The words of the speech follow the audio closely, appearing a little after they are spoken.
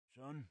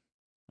son.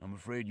 I'm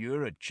afraid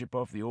you're a chip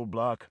off the old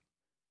block.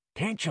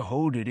 Can't you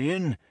hold it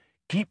in?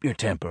 Keep your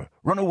temper.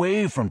 Run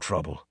away from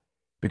trouble.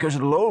 Because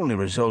it'll only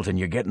result in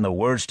you getting the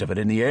worst of it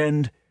in the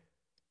end.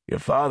 Your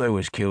father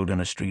was killed in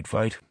a street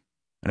fight,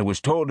 and it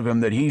was told of him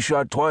that he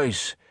shot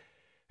twice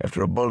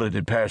after a bullet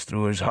had passed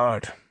through his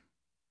heart.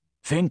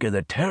 Think of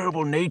the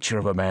terrible nature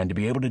of a man to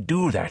be able to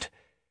do that.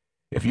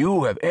 If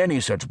you have any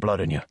such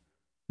blood in you,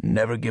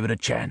 never give it a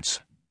chance.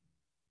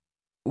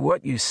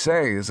 What you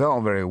say is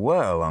all very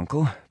well,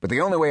 Uncle, but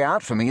the only way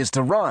out for me is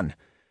to run,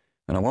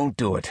 and I won't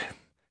do it.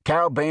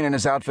 Cal Bain and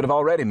his outfit have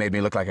already made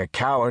me look like a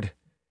coward.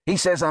 He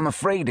says I'm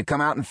afraid to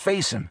come out and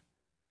face him.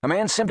 A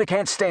man simply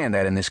can't stand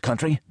that in this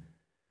country.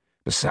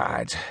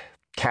 Besides,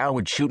 Cal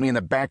would shoot me in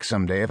the back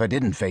someday if I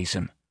didn't face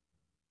him.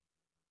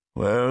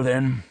 Well,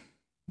 then,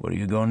 what are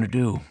you going to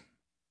do?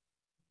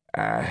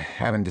 I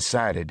haven't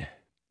decided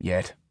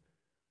yet.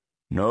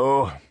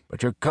 No,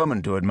 but you're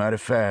coming to it mighty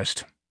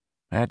fast.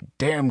 That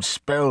damned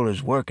spell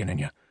is working in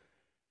you.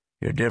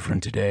 You're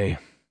different today.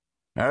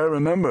 I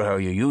remember how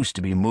you used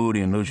to be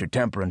moody and lose your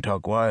temper and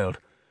talk wild.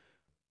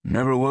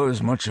 Never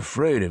was much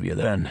afraid of you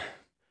then.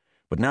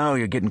 But now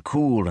you're getting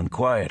cool and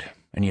quiet,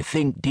 and you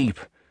think deep,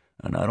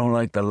 and I don't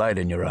like the light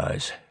in your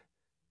eyes.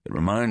 It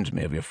reminds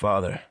me of your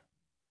father.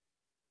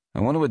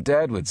 I wonder what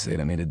Dad would say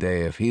to me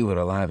today if he were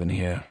alive in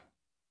here.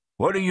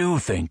 What do you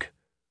think?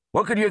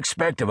 What could you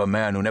expect of a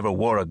man who never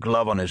wore a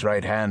glove on his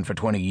right hand for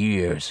 20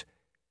 years?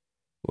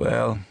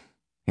 Well,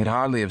 he'd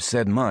hardly have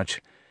said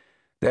much.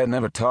 Dad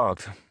never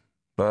talked,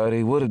 but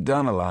he would have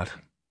done a lot.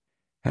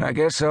 And I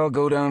guess I'll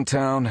go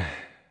downtown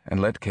and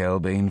let Cal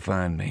Bain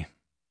find me.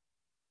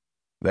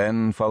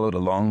 Then followed a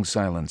long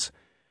silence,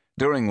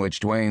 during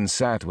which Duane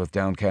sat with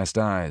downcast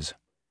eyes,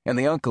 and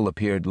the uncle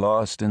appeared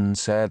lost in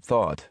sad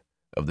thought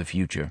of the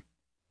future.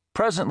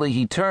 Presently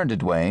he turned to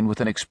Duane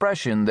with an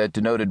expression that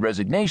denoted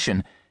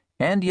resignation,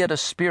 and yet a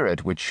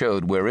spirit which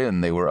showed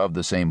wherein they were of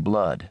the same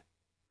blood.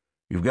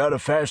 You've got a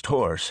fast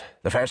horse,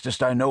 the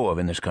fastest I know of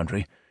in this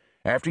country.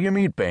 After you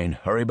meet Bain,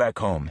 hurry back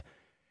home.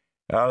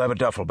 I'll have a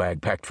duffel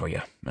bag packed for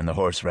you, and the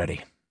horse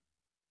ready.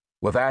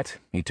 With that,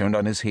 he turned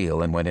on his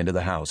heel and went into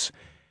the house,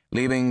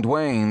 leaving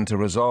Duane to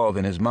resolve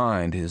in his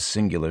mind his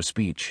singular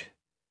speech.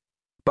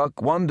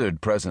 Buck wondered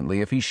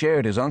presently if he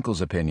shared his uncle's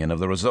opinion of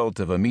the result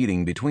of a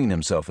meeting between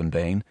himself and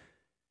Bain.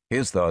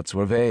 His thoughts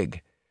were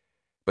vague.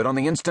 But on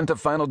the instant of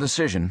final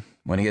decision,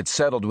 when he had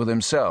settled with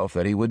himself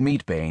that he would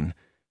meet Bain,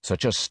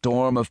 such a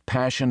storm of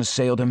passion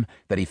assailed him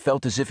that he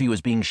felt as if he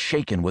was being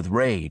shaken with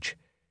rage.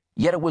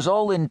 Yet it was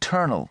all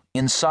internal,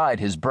 inside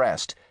his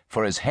breast,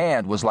 for his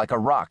hand was like a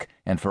rock,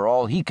 and for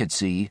all he could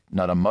see,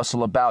 not a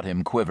muscle about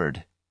him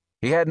quivered.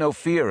 He had no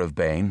fear of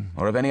Bain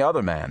or of any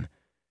other man,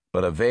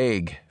 but a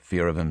vague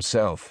fear of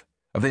himself,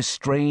 of this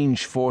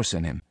strange force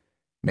in him,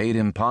 made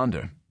him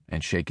ponder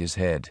and shake his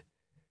head.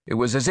 It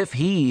was as if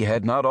he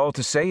had not all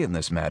to say in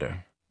this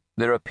matter.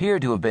 There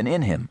appeared to have been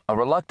in him a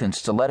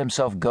reluctance to let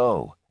himself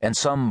go, and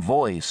some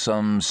voice,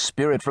 some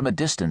spirit from a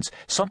distance,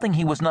 something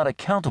he was not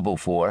accountable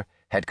for,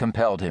 had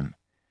compelled him.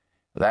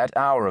 That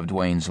hour of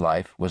Duane's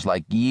life was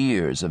like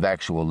years of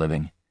actual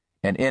living,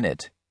 and in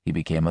it he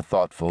became a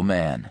thoughtful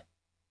man.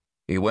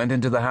 He went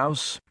into the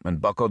house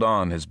and buckled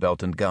on his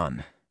belt and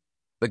gun.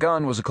 The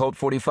gun was a Colt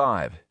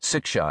 .45,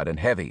 six-shot and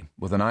heavy,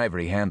 with an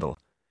ivory handle.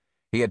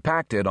 He had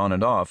packed it on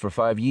and off for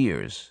 5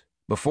 years.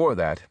 Before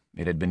that,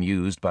 it had been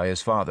used by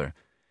his father.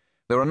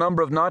 There were a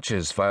number of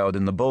notches filed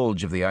in the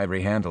bulge of the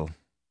ivory handle.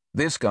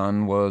 This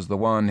gun was the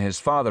one his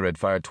father had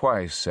fired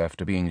twice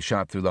after being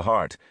shot through the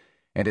heart,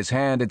 and his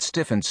hand had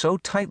stiffened so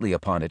tightly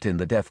upon it in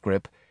the death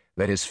grip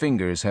that his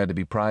fingers had to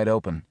be pried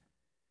open.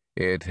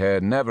 It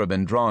had never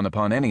been drawn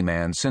upon any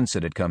man since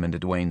it had come into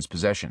Duane's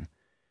possession.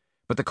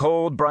 But the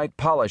cold, bright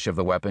polish of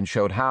the weapon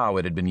showed how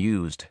it had been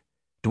used.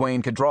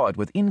 Duane could draw it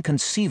with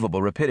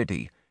inconceivable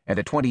rapidity, and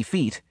at 20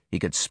 feet he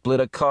could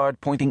split a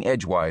card pointing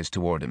edgewise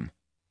toward him.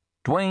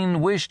 Duane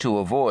wished to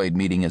avoid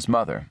meeting his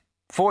mother.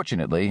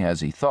 Fortunately,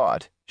 as he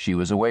thought, she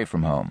was away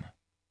from home.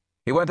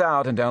 He went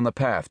out and down the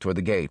path toward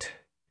the gate.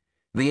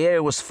 The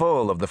air was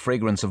full of the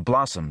fragrance of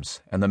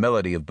blossoms and the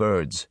melody of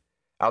birds.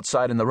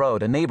 Outside in the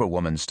road, a neighbor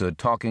woman stood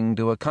talking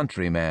to a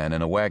countryman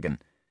in a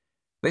wagon.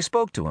 They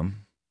spoke to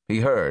him. He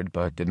heard,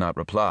 but did not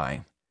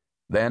reply.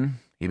 Then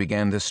he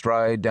began to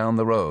stride down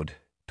the road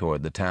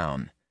toward the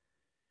town.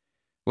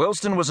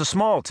 Wilston was a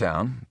small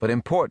town, but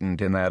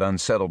important in that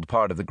unsettled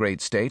part of the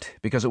great state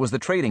because it was the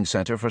trading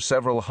center for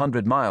several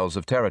 100 miles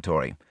of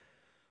territory.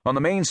 On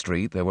the main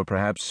street there were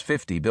perhaps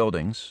 50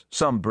 buildings,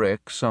 some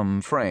brick,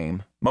 some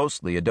frame,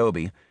 mostly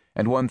adobe,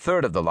 and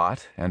 1/3 of the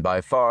lot, and by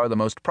far the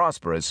most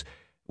prosperous,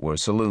 were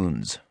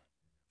saloons.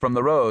 From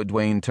the road,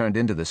 Duane turned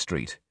into the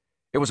street.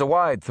 It was a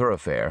wide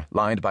thoroughfare,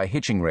 lined by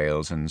hitching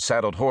rails and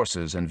saddled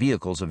horses and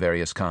vehicles of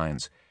various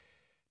kinds.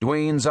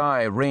 Duane's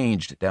eye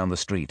ranged down the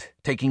street,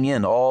 taking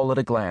in all at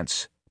a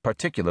glance,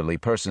 particularly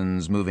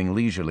persons moving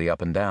leisurely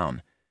up and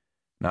down.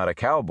 Not a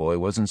cowboy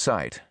was in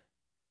sight.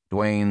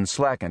 Duane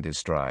slackened his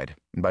stride,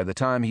 and by the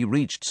time he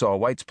reached Saul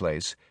White's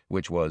place,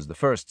 which was the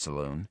first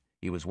saloon,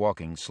 he was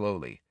walking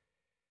slowly.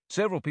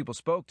 Several people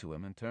spoke to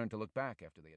him and turned to look back after they had